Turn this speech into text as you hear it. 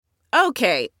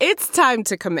Okay, it's time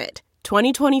to commit.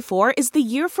 2024 is the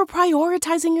year for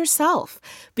prioritizing yourself.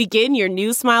 Begin your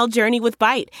new smile journey with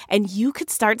Byte, and you could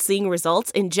start seeing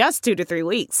results in just 2 to 3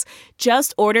 weeks.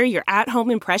 Just order your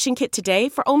at-home impression kit today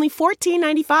for only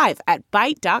 $14.95 at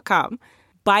Byte.com.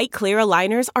 Byte Clear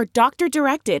aligners are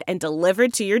doctor-directed and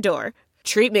delivered to your door.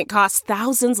 Treatment costs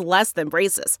thousands less than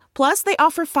braces. Plus, they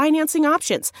offer financing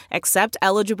options, accept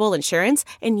eligible insurance,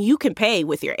 and you can pay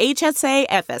with your HSA,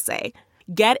 FSA.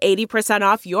 Get 80%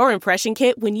 off your impression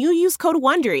kit when you use code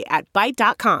WONDERY at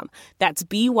Byte.com. That's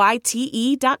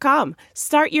BYTE.com.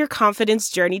 Start your confidence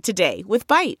journey today with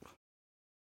Byte.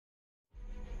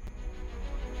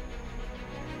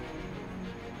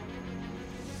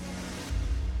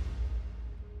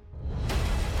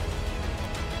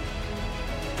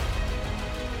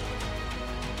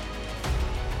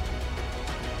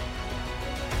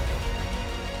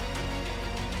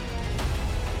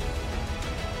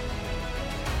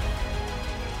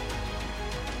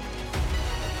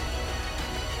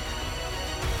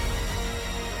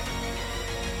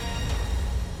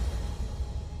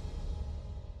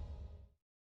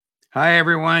 Hi,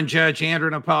 everyone. Judge Andrew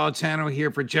Napolitano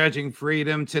here for Judging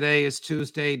Freedom. Today is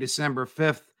Tuesday, December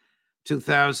 5th,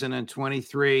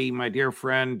 2023. My dear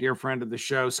friend of the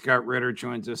show, Scott Ritter,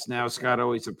 joins us now. Scott,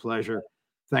 always a pleasure.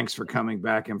 Thanks for coming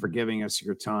back and for giving us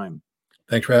your time.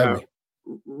 Thanks for having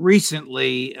me.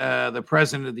 Recently, the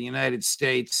President of the United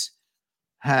States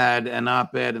had an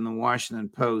op-ed in the Washington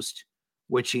Post,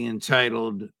 which he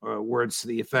entitled words to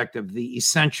the effect of the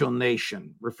essential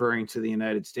nation, referring to the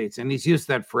United States. And he's used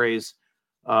that phrase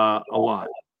a lot.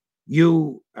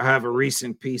 You have a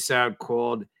recent piece out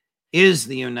called, Is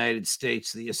the United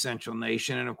States the Essential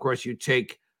Nation? And of course, you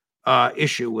take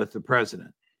issue with the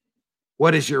president.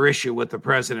 What is your issue with the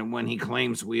president when he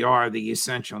claims we are the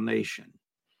essential nation?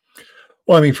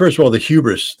 Well, I mean, first of all, the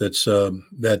hubris that's in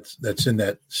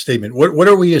that statement. What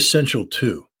are we essential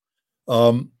to?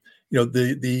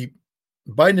 The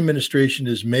Biden administration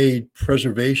has made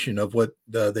preservation of what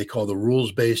they call the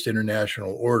rules-based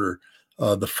international order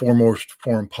the foremost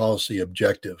foreign policy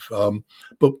objective.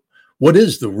 But what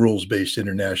is the rules-based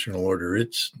international order?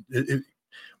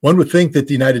 One would think that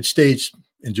the United States,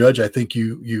 and Judge, I think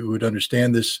you would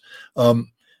understand this,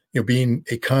 being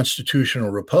a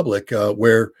constitutional republic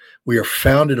where we are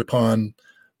founded upon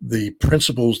the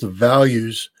principles, the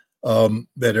values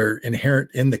that are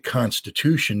inherent in the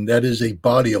Constitution. That is a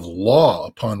body of law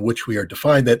upon which we are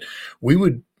defined, that we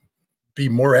would be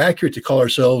more accurate to call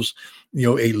ourselves,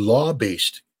 a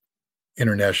law-based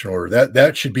international order.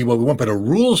 That should be what we want, but a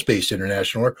rules-based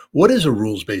international order. What is a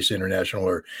rules-based international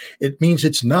order? It means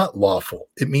it's not lawful.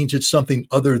 It means it's something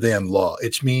other than law.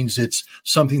 It means it's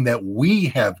something that we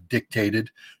have dictated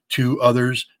to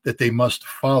others that they must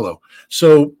follow.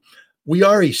 So we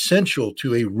are essential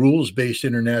to a rules-based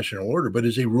international order, but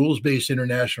is a rules-based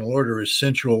international order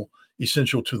essential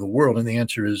to the world? And the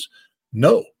answer is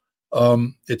no,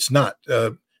 it's not.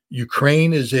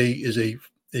 Ukraine is a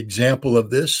example of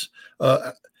this.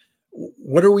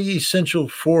 What are we essential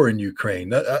for in Ukraine?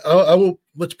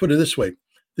 Let's put it this way.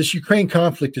 This Ukraine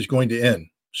conflict is going to end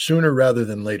sooner rather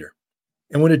than later.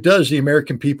 And when it does, the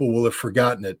American people will have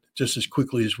forgotten it just as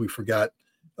quickly as we forgot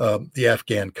the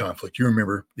Afghan conflict. You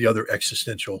remember the other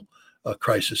existential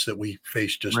crisis that we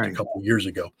faced just a couple of years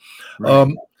ago.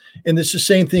 Right. And it's the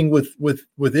same thing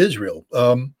with Israel.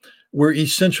 We're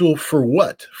essential for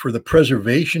what? For the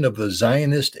preservation of the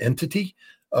Zionist entity?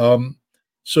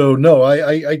 So no,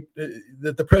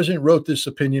 the president wrote this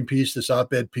opinion piece, this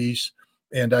op-ed piece,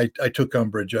 and I took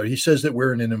umbrage. He says that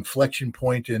we're in an inflection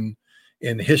point in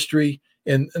history.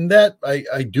 And that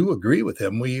I do agree with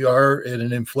him. We are at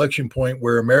an inflection point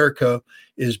where America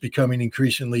is becoming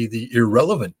increasingly the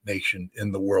irrelevant nation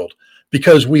in the world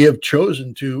because we have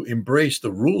chosen to embrace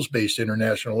the rules-based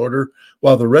international order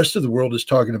while the rest of the world is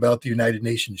talking about the United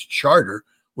Nations Charter,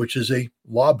 which is a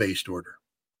law-based order.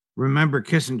 Remember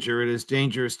Kissinger, it is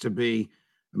dangerous to be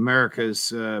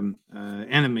America's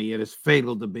enemy. It is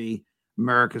fatal to be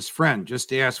America's friend.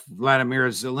 Just ask Vladimir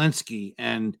Zelensky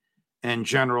and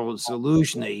General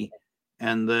Zaluzhny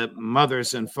and the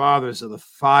mothers and fathers of the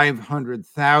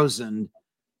 500,000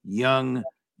 young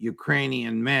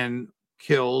Ukrainian men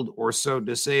killed or so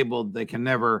disabled they can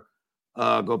never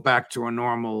go back to a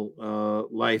normal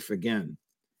life again.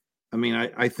 I mean,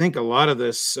 I think a lot of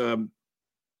this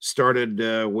started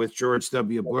with George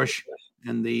W. Bush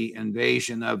and the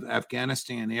invasion of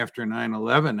Afghanistan after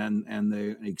 9/11 and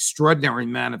the extraordinary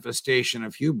manifestation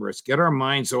of hubris. Get our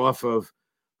minds off of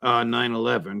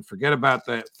 9/11. Forget about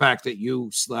the fact that you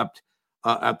slept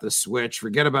at the switch.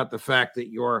 Forget about the fact that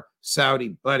your Saudi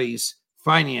buddies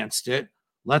financed it.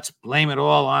 let's blame it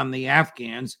all on the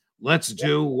Afghans. Let's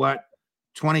do what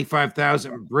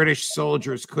 25,000 British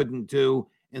soldiers couldn't do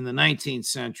in the 19th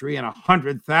century and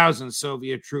 100,000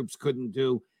 Soviet troops couldn't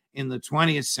do in the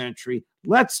 20th century.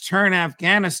 Let's turn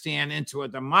Afghanistan into a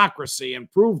democracy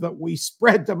and prove that we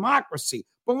spread democracy.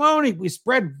 Baloney, we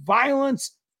spread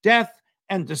violence, death,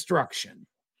 and destruction.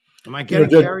 Am I getting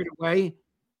carried away?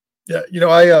 Yeah,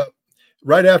 I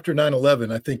right after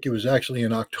 9/11, I think it was actually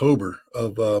in October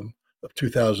of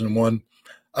 2001,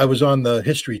 I was on the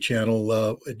History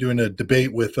Channel doing a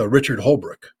debate with Richard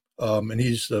Holbrooke, and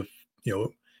he's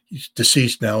he's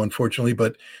deceased now, unfortunately,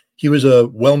 but he was a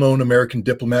well-known American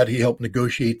diplomat. He helped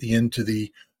negotiate the end to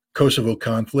the Kosovo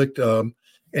conflict, and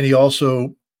he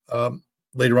also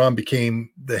later on became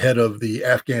the head of the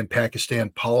Afghan-Pakistan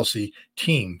policy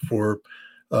team for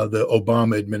the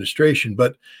Obama administration.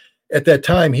 But at that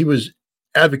time, he was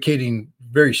advocating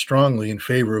very strongly in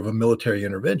favor of a military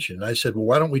intervention. And I said, well,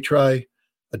 why don't we try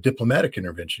a diplomatic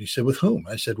intervention? He said, with whom?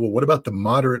 I said, well, what about the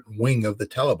moderate wing of the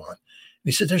Taliban? And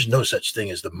he said, there's no such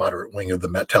thing as the moderate wing of the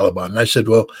Taliban. And I said,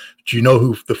 well, do you know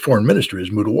who the foreign minister is,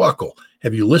 Mutawakil?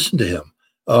 Have you listened to him?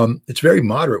 It's very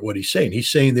moderate what he's saying. He's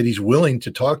saying that he's willing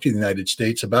to talk to the United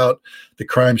States about the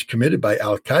crimes committed by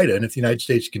al-Qaeda. And if the United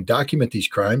States can document these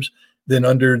crimes, then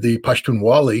under the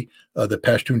Pashtunwali, the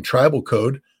Pashtun tribal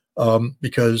code,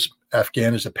 because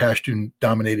Afghan is a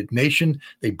Pashtun-dominated nation,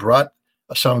 they brought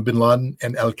Osama bin Laden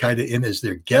and al-Qaeda in as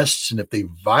their guests. And if they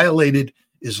violated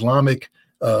Islamic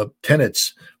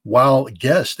tenets while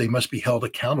guests, they must be held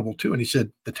accountable too. And he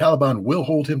said, the Taliban will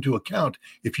hold him to account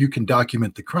if you can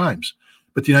document the crimes.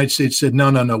 But the United States said,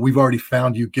 no, we've already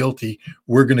found you guilty.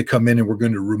 We're going to come in and we're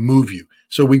going to remove you.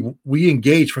 So we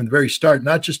engaged from the very start,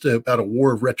 not just about a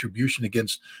war of retribution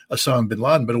against Osama bin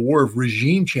Laden, but a war of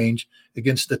regime change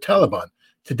against the Taliban.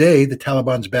 Today, the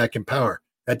Taliban's back in power.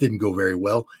 That didn't go very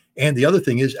well. And the other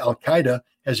thing is al-Qaeda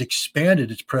has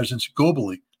expanded its presence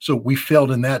globally. So we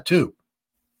failed in that too.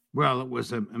 Well, it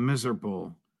was a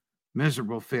miserable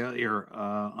failure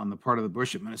on the part of the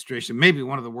Bush administration. Maybe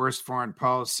one of the worst foreign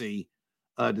policy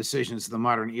decisions of the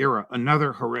modern era.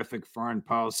 Another horrific foreign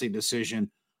policy decision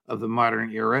of the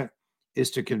modern era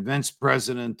is to convince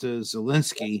President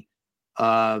Zelensky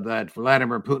that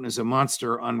Vladimir Putin is a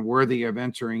monster unworthy of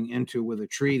entering into with a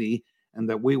treaty, and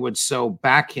that we would so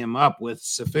back him up with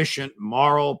sufficient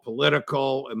moral,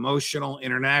 political, emotional,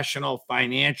 international,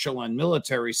 financial, and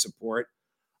military support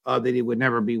that he would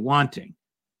never be wanting.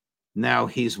 Now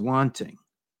he's wanting.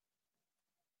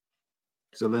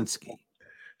 Zelensky.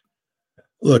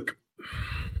 Look,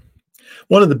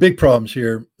 one of the big problems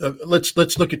here, let's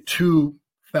look at two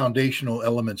foundational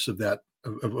elements of that,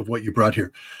 of what you brought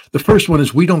here. The first one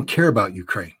is we don't care about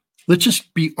Ukraine. Let's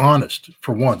just be honest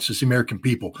for once as the American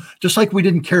people. Just like we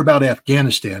didn't care about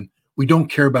Afghanistan, we don't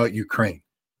care about Ukraine.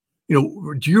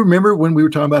 Do you remember when we were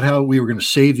talking about how we were going to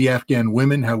save the Afghan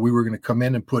women, how we were going to come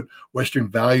in and put Western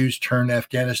values, turn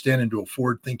Afghanistan into a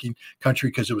forward-thinking country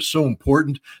because it was so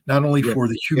important, not only for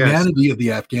the humanity of the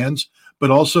Afghans,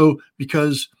 but also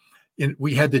because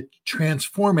we had to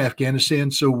transform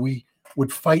Afghanistan so we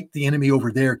would fight the enemy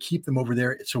over there, keep them over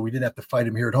there, so we didn't have to fight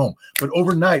them here at home. But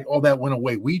overnight, all that went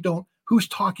away. Who's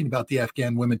talking about the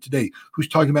Afghan women today? Who's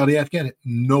talking about the Afghan?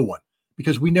 No one,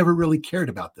 because we never really cared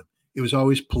about them. It was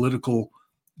always political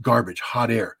garbage,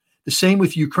 hot air. The same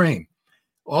with Ukraine.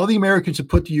 All the Americans have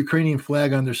put the Ukrainian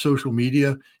flag on their social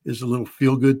media is a little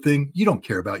feel-good thing. You don't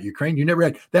care about Ukraine. You never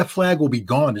had. That flag will be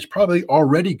gone. It's probably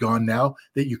already gone now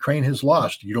that Ukraine has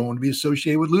lost. You don't want to be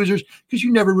associated with losers because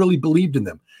you never really believed in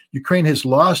them. Ukraine has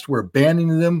lost. We're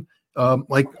abandoning them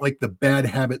like the bad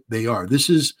habit they are. This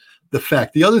is the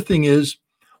fact. The other thing is,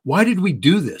 why did we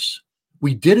do this?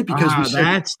 We did it because we said,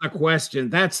 that's the question.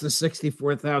 That's the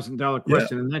 $64,000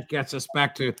 question. And that gets us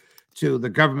back to the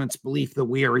government's belief that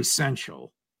we are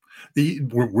essential.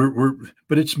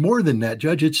 But it's more than that,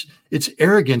 Judge. It's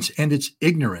arrogance and it's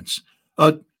ignorance.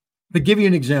 To give you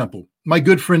an example, my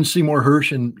good friend Seymour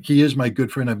Hersh, and he is my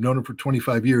good friend. I've known him for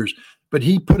 25 years, but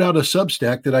he put out a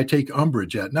Substack that I take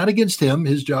umbrage at. Not against him.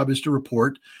 His job is to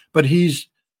report, but he's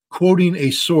quoting a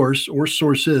source or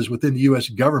sources within the U.S.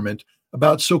 government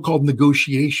about so-called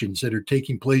negotiations that are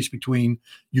taking place between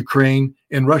Ukraine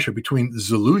and Russia, between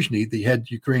Zelensky, the head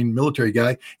Ukraine military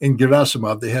guy, and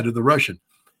Gerasimov, the head of the Russian.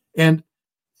 And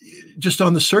just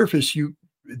on the surface,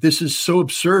 this is so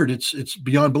absurd. It's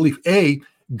beyond belief.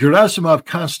 Gerasimov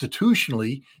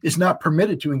constitutionally is not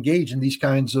permitted to engage in these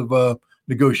kinds of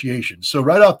negotiations. So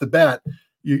right off the bat,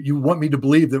 you want me to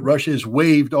believe that Russia has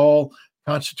waived all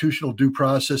constitutional due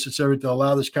process, et cetera, to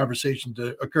allow this conversation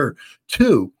to occur.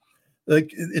 Two,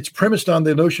 it's premised on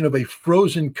the notion of a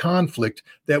frozen conflict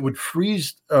that would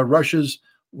freeze Russia's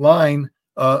line,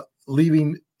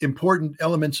 leaving important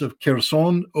elements of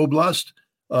Kherson Oblast,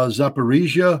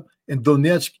 Zaporizhia, and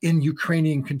Donetsk in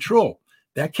Ukrainian control.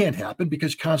 That can't happen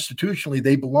because constitutionally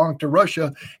they belong to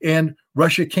Russia, and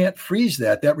Russia can't freeze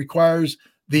that. That requires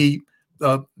the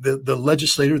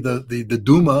legislator, the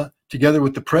Duma, together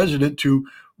with the president, to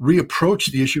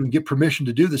reapproach the issue and get permission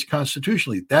to do this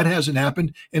constitutionally. That hasn't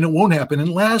happened, and it won't happen.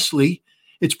 And lastly,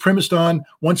 it's premised on,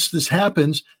 once this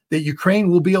happens, that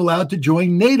Ukraine will be allowed to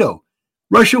join NATO.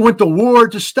 Russia went to war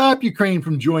to stop Ukraine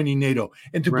from joining NATO.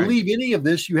 And to believe any of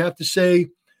this, you have to say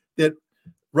that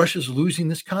Russia's losing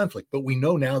this conflict. But we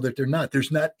know now that they're not.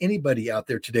 There's not anybody out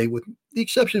there today, with the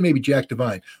exception of maybe Jack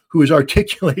Devine, who is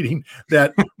articulating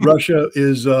that Russia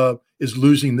is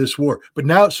losing this war. But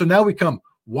now we come.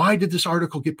 Why did this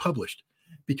article get published?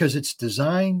 Because it's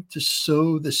designed to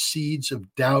sow the seeds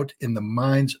of doubt in the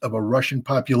minds of a Russian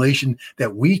population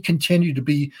that we continue to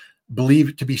be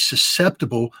believed to be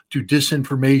susceptible to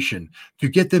disinformation, to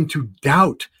get them to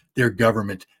doubt their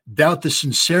government, doubt the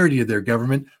sincerity of their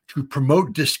government, to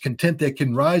promote discontent that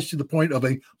can rise to the point of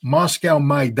a Moscow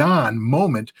Maidan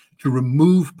moment to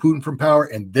remove Putin from power.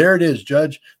 And there it is,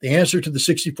 Judge, the answer to the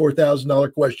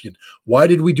 $64,000 question. Why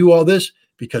did we do all this?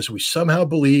 Because we somehow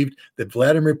believed that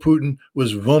Vladimir Putin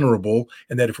was vulnerable,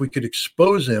 and that if we could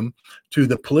expose him to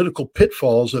the political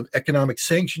pitfalls of economic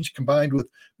sanctions combined with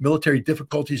military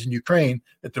difficulties in Ukraine,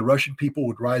 that the Russian people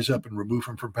would rise up and remove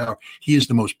him from power. He is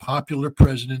the most popular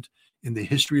president in the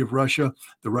history of Russia.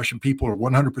 The Russian people are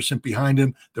 100% behind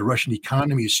him. The Russian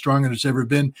economy is stronger than it's ever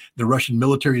been. The Russian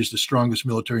military is the strongest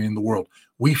military in the world.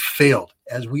 We failed,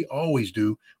 as we always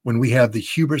do, when we have the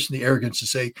hubris and the arrogance to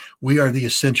say we are the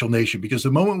essential nation. Because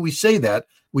the moment we say that,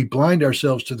 we blind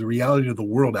ourselves to the reality of the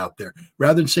world out there.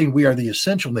 Rather than saying we are the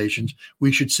essential nations,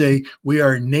 we should say we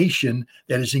are a nation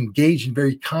that is engaged in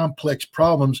very complex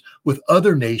problems with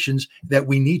other nations that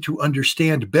we need to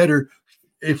understand better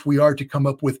if we are to come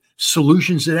up with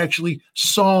solutions that actually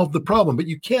solve the problem. But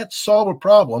you can't solve a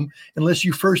problem unless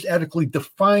you first adequately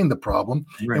define the problem.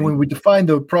 Right. And when we define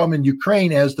the problem in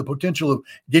Ukraine as the potential of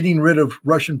getting rid of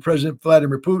Russian President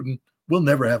Vladimir Putin, we'll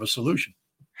never have a solution.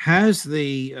 Has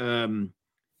the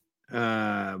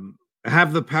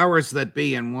have the powers that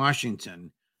be in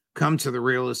Washington come to the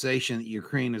realization that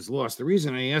Ukraine has lost? The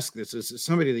reason I ask this is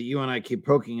somebody that you and I keep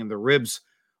poking in the ribs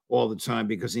all the time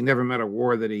because he never met a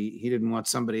war that he didn't want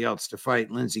somebody else to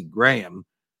fight. Lindsey Graham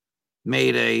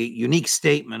made a unique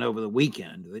statement over the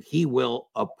weekend that he will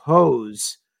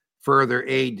oppose further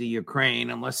aid to Ukraine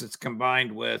unless it's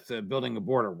combined with building a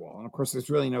border wall. And of course, there's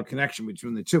really no connection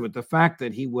between the two. But the fact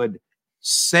that he would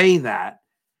say that,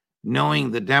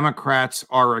 knowing the Democrats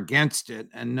are against it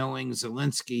and knowing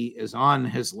Zelensky is on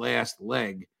his last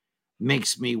leg,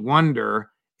 makes me wonder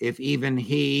if even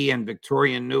he and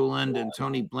Victoria Nuland and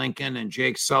Tony Blinken and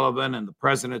Jake Sullivan and the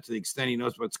president, to the extent he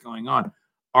knows what's going on,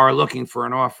 are looking for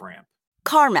an off-ramp.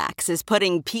 CarMax is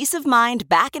putting peace of mind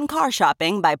back in car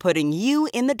shopping by putting you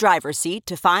in the driver's seat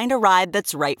to find a ride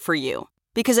that's right for you.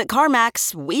 Because at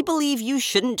CarMax, we believe you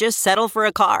shouldn't just settle for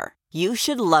a car. You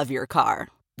should love your car.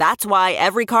 That's why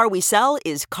every car we sell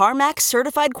is CarMax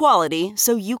certified quality,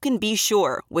 so you can be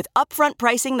sure with upfront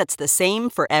pricing that's the same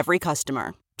for every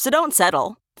customer. So don't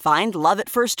settle. Find love at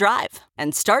first drive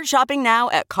and start shopping now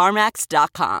at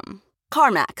CarMax.com.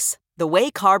 CarMax, the way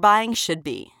car buying should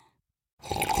be.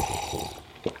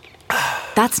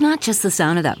 That's not just the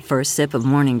sound of that first sip of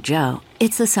Morning Joe.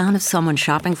 It's the sound of someone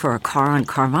shopping for a car on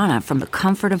Carvana from the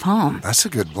comfort of home. That's a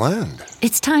good blend.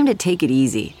 It's time to take it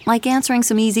easy, like answering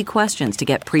some easy questions to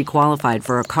get pre-qualified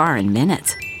for a car in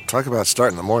minutes. Talk about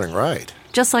starting the morning right.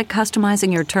 Just like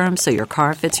customizing your terms so your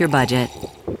car fits your budget.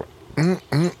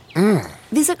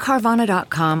 Visit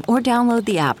Carvana.com or download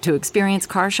the app to experience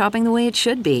car shopping the way it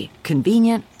should be.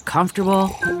 Convenient, comfortable.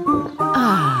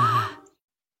 Ah.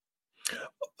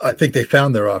 I think they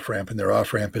found their off-ramp, and their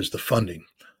off-ramp is the funding.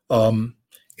 And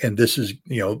this is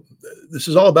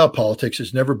all about politics.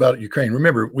 It's never about Ukraine.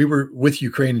 Remember, we were with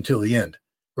Ukraine until the end.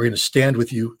 We're going to stand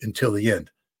with you until the end.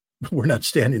 We're not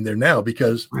standing there now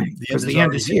because the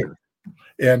end is here.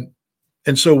 And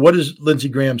so what is Lindsey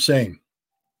Graham saying?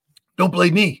 Don't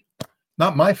blame me.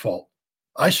 Not my fault.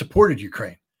 I supported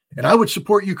Ukraine, and I would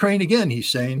support Ukraine again, he's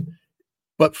saying.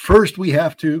 But first, we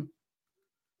have to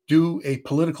do a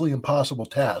politically impossible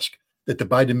task that the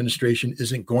Biden administration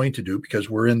isn't going to do because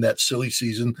we're in that silly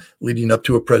season leading up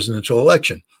to a presidential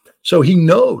election. So he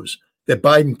knows that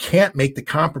Biden can't make the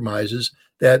compromises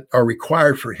that are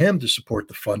required for him to support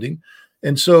the funding.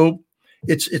 And so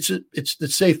it's the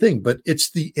same thing, but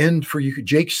it's the end for you.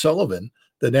 Jake Sullivan,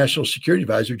 the national security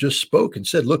advisor, just spoke and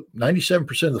said, look,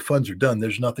 97% of the funds are done.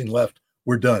 There's nothing left.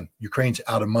 We're done. Ukraine's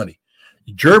out of money.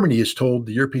 Germany has told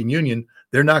the European Union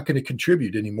they're not going to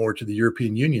contribute anymore to the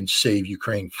European Union Save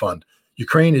Ukraine Fund.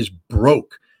 Ukraine is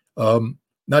broke,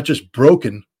 not just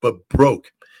broken, but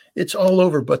broke. It's all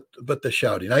over, but the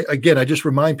shouting. I just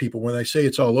remind people, when I say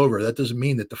it's all over, that doesn't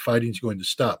mean that the fighting is going to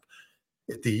stop.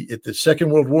 At the Second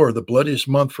World War, the bloodiest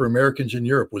month for Americans in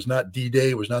Europe was not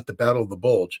D-Day, was not the Battle of the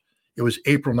Bulge. It was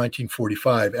April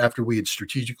 1945, after we had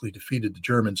strategically defeated the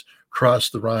Germans,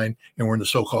 crossed the Rhine, and were in the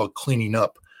so-called cleaning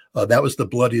up. That was the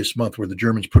bloodiest month where the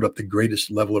Germans put up the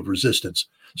greatest level of resistance.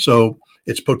 So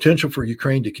it's potential for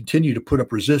Ukraine to continue to put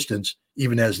up resistance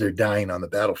even as they're dying on the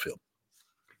battlefield.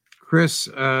 Chris,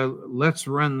 let's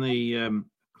run the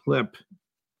clip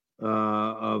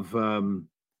of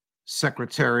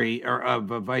Secretary or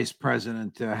of Vice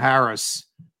President Harris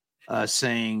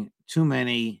saying too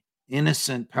many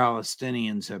innocent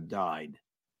Palestinians have died.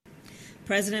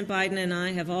 President Biden and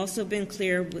I have also been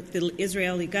clear with the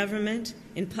Israeli government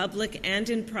in public and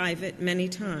in private many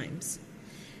times.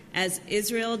 As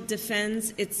Israel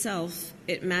defends itself,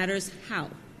 it matters how.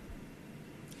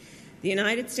 The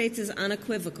United States is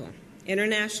unequivocal.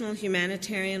 International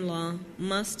humanitarian law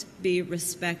must be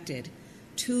respected.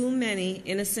 Too many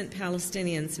innocent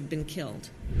Palestinians have been killed.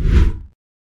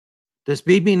 Does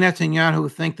Bibi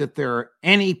Netanyahu think that there are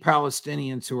any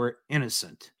Palestinians who are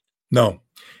innocent? No,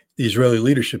 the Israeli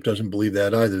leadership doesn't believe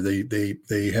that either.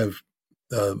 They have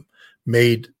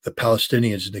made the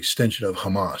Palestinians an extension of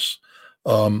Hamas,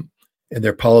 and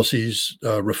their policies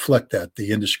reflect that: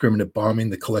 the indiscriminate bombing,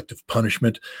 the collective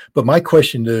punishment. But my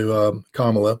question to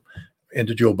Kamala and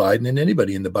to Joe Biden and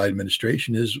anybody in the Biden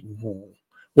administration is,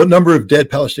 what number of dead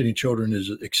Palestinian children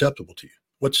is acceptable to you?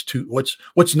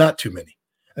 What's not too many?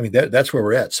 I mean, that's where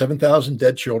we're at. 7,000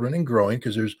 dead children and growing,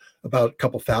 because there's about a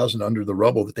couple thousand under the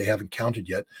rubble that they haven't counted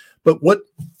yet. But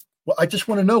I just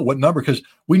want to know what number, because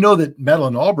we know that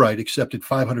Madeleine Albright accepted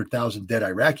 500,000 dead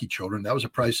Iraqi children. That was a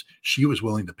price she was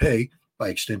willing to pay, by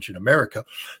extension, America.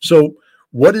 So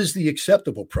what is the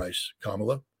acceptable price,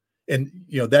 Kamala? And,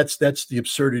 that's the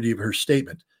absurdity of her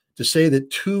statement. To say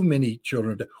that too many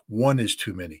children, one is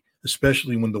too many,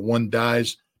 especially when the one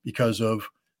dies because of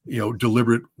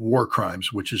deliberate war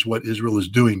crimes, which is what Israel is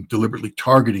doing, deliberately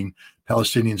targeting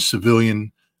Palestinian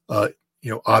civilian,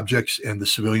 objects and the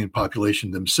civilian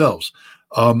population themselves.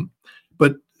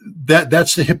 But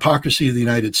that's the hypocrisy of the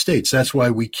United States. That's why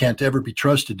we can't ever be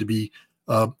trusted to be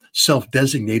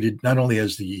self-designated, not only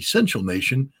as the essential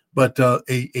nation, but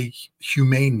a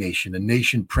humane nation, a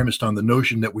nation premised on the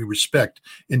notion that we respect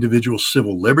individual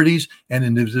civil liberties and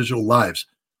individual lives.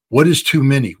 What is too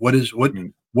many?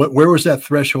 Where was that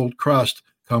threshold crossed,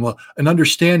 Kamala? And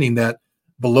understanding that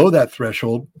below that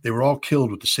threshold, they were all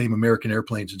killed with the same American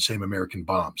airplanes and same American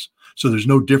bombs. So there's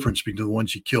no difference between the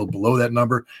ones you killed below that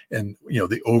number and,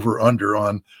 the over/under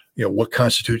on, what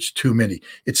constitutes too many.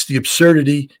 It's the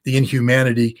absurdity, the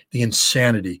inhumanity, the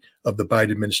insanity of the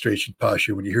Biden administration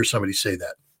posture when you hear somebody say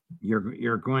that.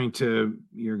 You're going to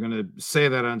say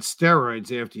that on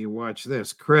steroids after you watch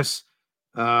this, Chris.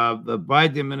 The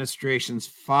Biden administration's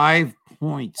 5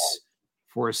 points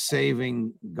for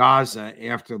saving Gaza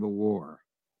after the war.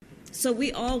 So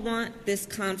we all want this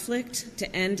conflict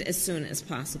to end as soon as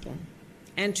possible,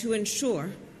 and to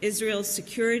ensure Israel's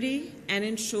security and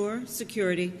ensure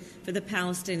security for the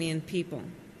Palestinian people.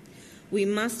 We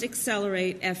must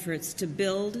accelerate efforts to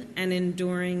build an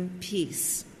enduring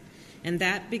peace, and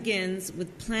that begins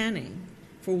with planning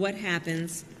for what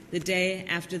happens the day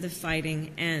after the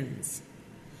fighting ends.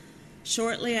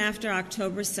 Shortly after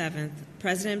October 7th,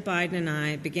 President Biden and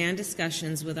I began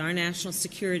discussions with our national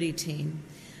security team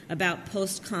about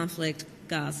post-conflict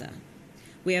Gaza.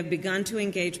 We have begun to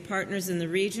engage partners in the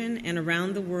region and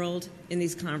around the world in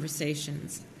these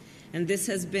conversations, and this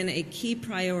has been a key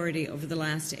priority over the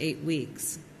last 8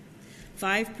 weeks.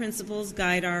 5 principles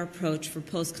guide our approach for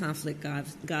post-conflict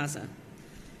Gaza.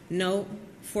 No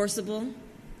forcible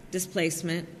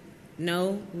displacement,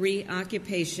 no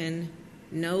reoccupation,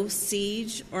 no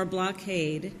siege or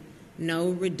blockade, no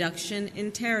reduction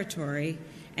in territory,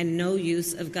 and no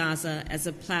use of Gaza as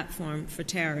a platform for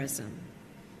terrorism.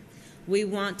 We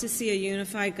want to see a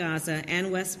unified Gaza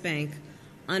and West Bank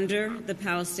under the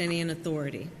Palestinian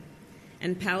Authority,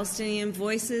 and Palestinian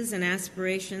voices and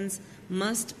aspirations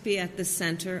must be at the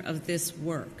center of this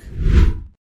work.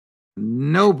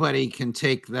 Nobody can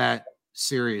take that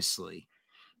seriously.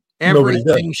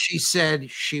 Everything she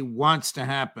said she wants to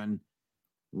happen,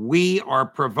 we are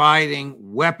providing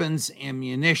weapons,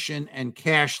 ammunition, and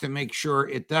cash to make sure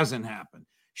it doesn't happen.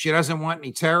 She doesn't want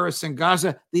any terrorists in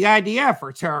Gaza. The IDF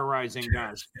are terrorizing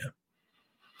Gaza. Yeah.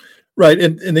 Right.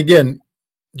 And again,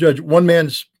 Judge, one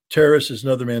man's terrorist is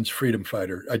another man's freedom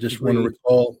fighter. I just want to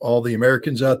recall all the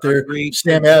Americans out there. Agreed.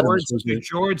 Sam Adams was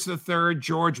George III,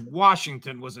 George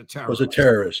Washington was a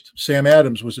terrorist. Sam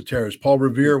Adams was a terrorist. Paul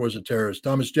Revere was a terrorist.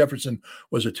 Thomas Jefferson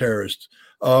was a terrorist.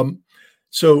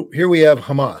 So here we have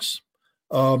Hamas.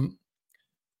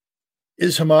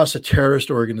 Is Hamas a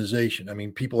terrorist organization? I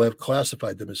mean, people have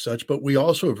classified them as such, but we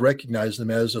also have recognized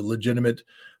them as a legitimate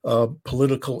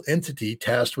political entity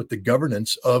tasked with the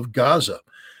governance of Gaza.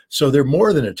 So they're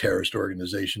more than a terrorist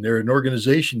organization. They're an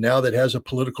organization now that has a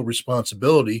political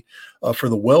responsibility for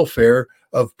the welfare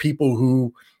of people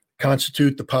who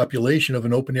constitute the population of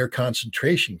an open-air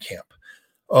concentration camp.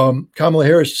 Kamala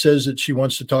Harris says that she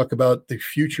wants to talk about the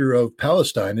future of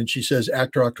Palestine, and she says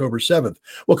after October 7th.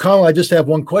 Well, Kamala, I just have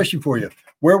one question for you.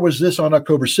 Where was this on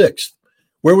October 6th?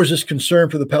 Where was this concern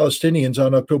for the Palestinians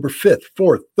on October 5th,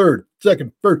 4th, 3rd,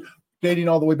 2nd, 3rd, dating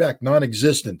all the way back?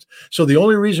 Non-existent. So the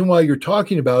only reason why you're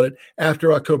talking about it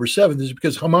after October 7th is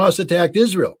because Hamas attacked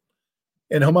Israel.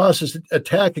 And Hamas's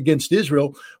attack against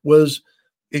Israel was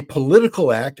a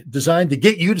political act designed to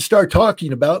get you to start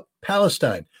talking about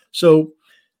Palestine. So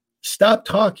stop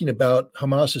talking about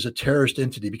Hamas as a terrorist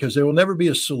entity, because there will never be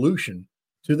a solution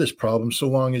to this problem so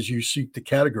long as you seek to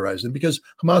categorize them, because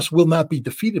Hamas will not be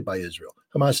defeated by Israel.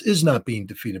 Hamas is not being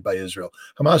defeated by Israel.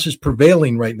 Hamas is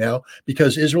prevailing right now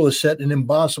because Israel has set an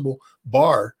impossible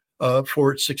bar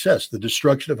for its success, the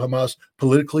destruction of Hamas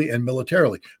politically and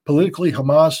militarily. Politically,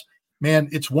 Hamas, man,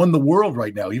 it's won the world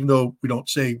right now. Even though we don't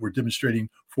say we're demonstrating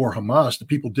for Hamas, the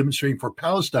people demonstrating for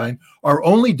Palestine are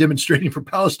only demonstrating for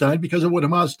Palestine because of what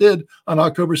Hamas did on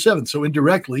October 7th. So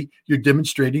indirectly, you're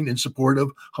demonstrating in support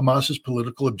of Hamas's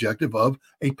political objective of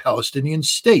a Palestinian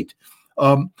state.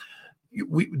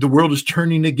 The world is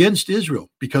turning against Israel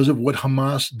because of what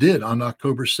Hamas did on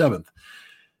October 7th.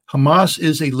 Hamas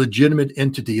is a legitimate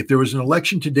entity. If there was an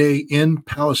election today in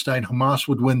Palestine, Hamas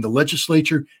would win the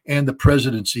legislature and the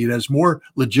presidency. It has more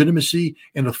legitimacy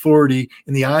and authority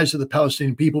in the eyes of the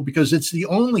Palestinian people because it's the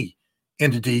only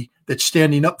entity that's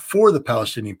standing up for the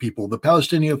Palestinian people. The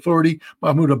Palestinian Authority,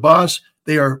 Mahmoud Abbas,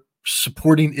 they are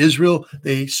supporting Israel.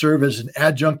 They serve as an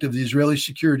adjunct of the Israeli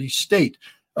security state,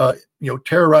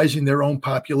 terrorizing their own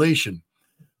population.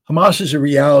 Hamas is a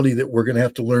reality that we're going to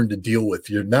have to learn to deal with.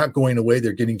 They're not going away.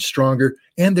 They're getting stronger,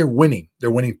 and they're winning.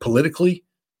 They're winning politically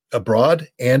abroad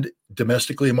and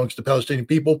domestically amongst the Palestinian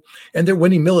people, and they're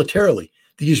winning militarily.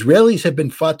 The Israelis have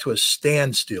been fought to a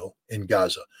standstill in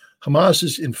Gaza. Hamas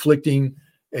is inflicting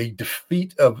a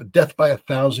defeat of death by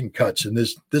 1,000 cuts, and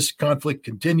this conflict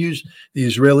continues. The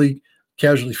Israeli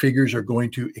casualty figures are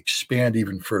going to expand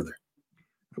even further.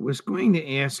 I was going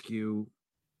to ask you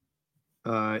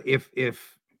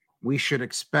if we should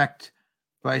expect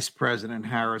Vice President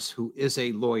Harris, who is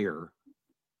a lawyer,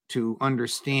 to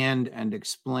understand and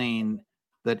explain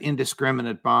that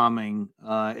indiscriminate bombing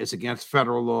is against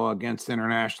federal law, against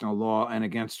international law, and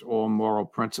against all moral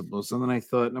principles. And then I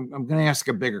thought, I'm going to ask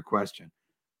a bigger question.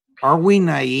 Are we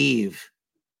naive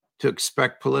to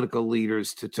expect political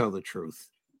leaders to tell the truth?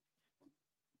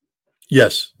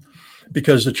 Yes,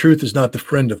 because the truth is not the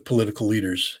friend of political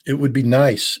leaders. It would be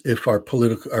nice if our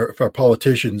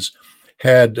politicians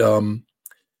had, the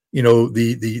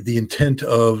intent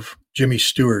of Jimmy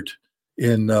Stewart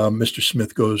in Mr.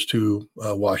 Smith Goes to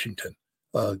Washington,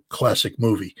 a classic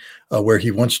movie where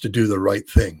he wants to do the right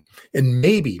thing. And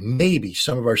maybe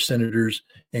some of our senators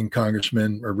and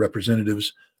congressmen or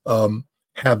representatives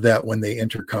have that when they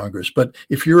enter Congress. But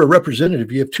if you're a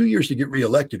representative, you have 2 years to get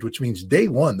reelected, which means day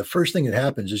one, the first thing that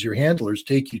happens is your handlers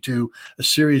take you to a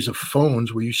series of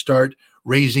phones where you start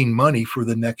raising money for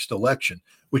the next election,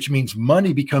 which means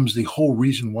money becomes the whole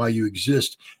reason why you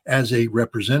exist as a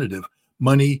representative.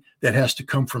 Money that has to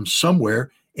come from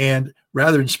somewhere. And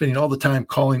rather than spending all the time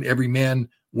calling every man,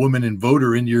 woman, and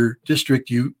voter in your district,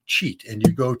 you cheat and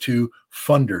you go to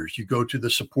funders, you go to the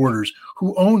supporters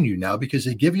who own you now because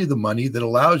they give you the money that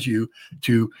allows you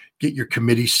to get your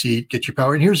committee seat, get your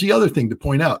power. And here's the other thing to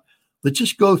point out. Let's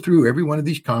just go through every one of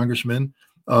these congressmen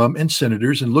and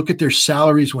senators and look at their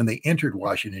salaries when they entered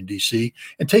Washington, D.C.,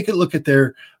 and take a look at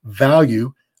their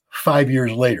value 5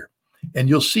 years later. And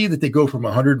you'll see that they go from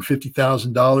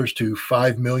 $150,000 to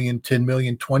 $5 million, $10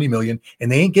 million, $20 million,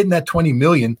 and they ain't getting that $20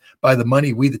 million by the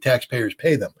money we, the taxpayers,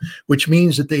 pay them, which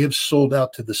means that they have sold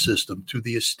out to the system, to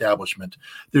the establishment.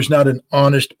 There's not an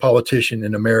honest politician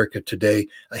in America today.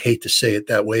 I hate to say it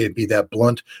that way and be that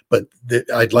blunt, but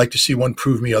I'd like to see one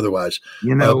prove me otherwise.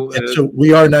 And so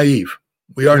we are naive.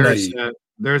 We are naive.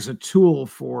 There's a tool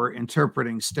for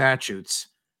interpreting statutes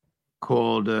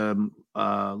called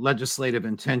legislative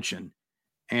intention,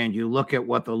 and you look at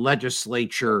what the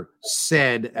legislature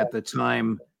said at the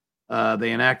time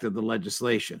they enacted the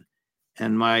legislation.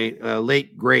 And my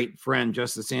late great friend,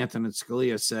 Justice Antonin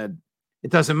Scalia, said,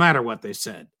 it doesn't matter what they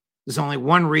said. There's only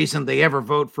one reason they ever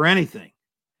vote for anything: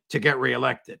 to get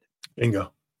reelected.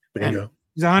 Bingo. And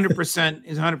he's 100%.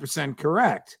 He's 100%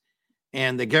 correct.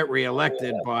 And they get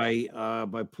reelected by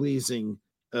pleasing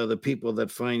the people that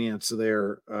finance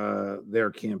their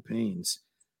campaigns.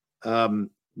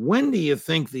 When do you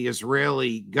think the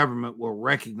Israeli government will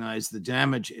recognize the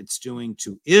damage it's doing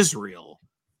to Israel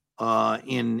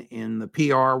in the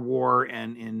PR war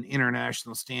and in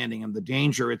international standing, and the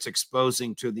danger it's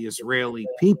exposing to the Israeli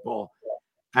people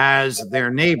as their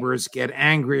neighbors get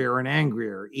angrier and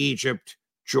angrier? Egypt,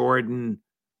 Jordan,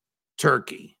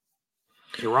 Turkey,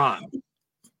 Iran.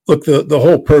 Look, the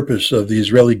whole purpose of the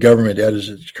Israeli government as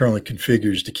it's currently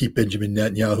configured is to keep Benjamin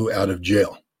Netanyahu out of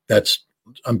jail.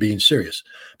 I'm being serious,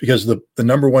 because the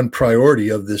number one priority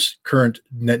of this current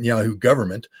Netanyahu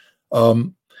government was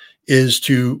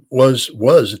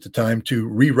at the time to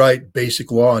rewrite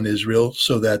basic law in Israel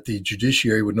so that the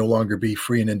judiciary would no longer be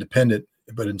free and independent,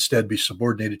 but instead be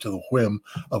subordinated to the whim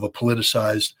of a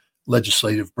politicized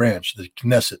legislative branch, the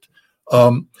Knesset.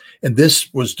 And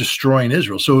this was destroying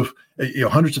Israel. So if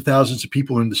hundreds of thousands of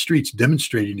people are in the streets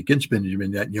demonstrating against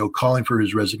Benjamin Netanyahu, calling for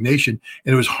his resignation,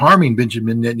 and it was harming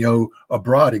Benjamin Netanyahu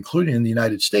abroad, including in the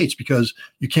United States, because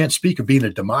you can't speak of being a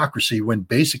democracy when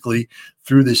basically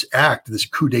through this act, this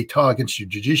coup d'etat against your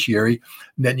judiciary,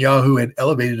 Netanyahu had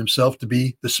elevated himself to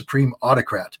be the supreme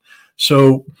autocrat.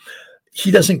 So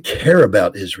he doesn't care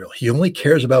about Israel. He only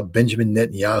cares about Benjamin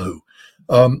Netanyahu.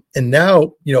 And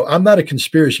now, I'm not a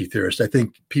conspiracy theorist. I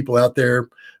think people out there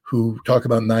who talk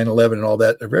about 9/11 and all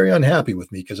that are very unhappy with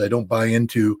me because I don't buy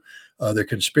into their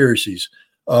conspiracies.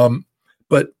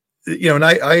 But and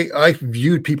I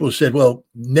viewed people who said, well,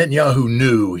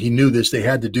 Netanyahu he knew this, they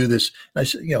had to do this. And I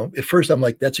said, at first I'm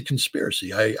like, that's a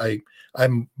conspiracy.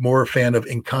 I'm more a fan of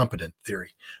incompetent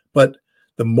theory. But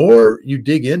the more you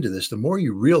dig into this, the more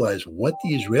you realize what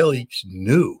the Israelis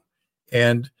knew.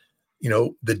 And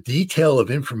the detail of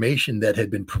information that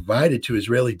had been provided to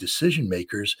Israeli decision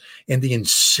makers, and the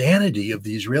insanity of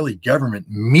the Israeli government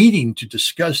meeting to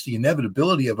discuss the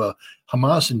inevitability of a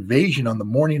Hamas invasion on the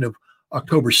morning of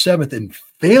October 7th and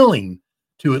failing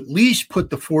to at least put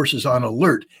the forces on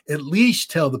alert, at least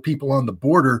tell the people on the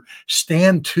border,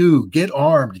 stand to, get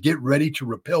armed, get ready to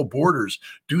repel borders,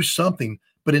 do something,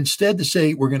 but instead to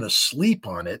say we're going to sleep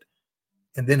on it.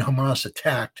 And then Hamas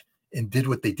attacked and did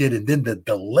what they did. And then the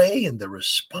delay in the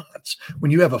response, when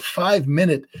you have a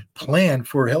 5-minute plan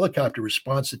for a helicopter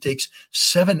response that takes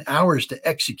 7 hours to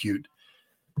execute,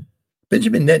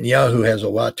 Benjamin Netanyahu has a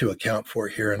lot to account for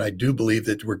here. And I do believe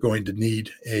that we're going to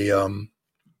need a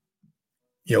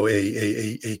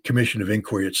commission of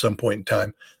inquiry at some point in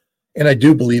time. And I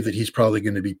do believe that he's probably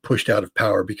going to be pushed out of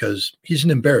power because he's an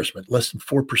embarrassment. Less than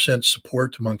 4%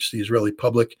 support amongst the Israeli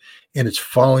public, and it's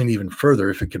falling even further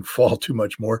if it can fall too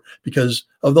much more because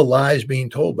of the lies being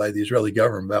told by the Israeli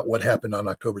government about what happened on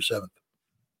October 7th.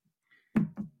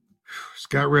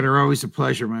 Scott Ritter, always a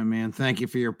pleasure, my man. Thank you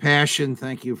for your passion.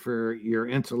 Thank you for your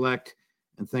intellect.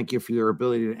 And thank you for your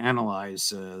ability to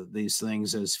analyze these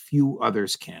things as few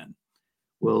others can.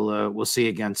 We'll see you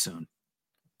again soon.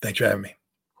 Thanks for having me.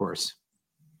 Course.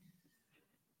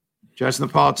 Judge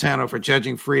Napolitano for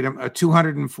Judging Freedom,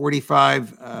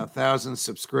 245,000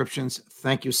 subscriptions.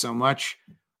 Thank you so much.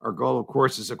 Our goal, of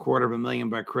course, is 250,000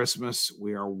 by Christmas.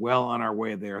 We are well on our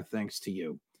way there, thanks to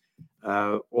you.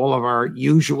 All of our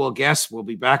usual guests will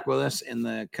be back with us in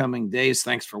the coming days.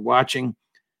 Thanks for watching.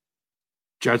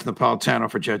 Judge Napolitano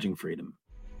for Judging Freedom.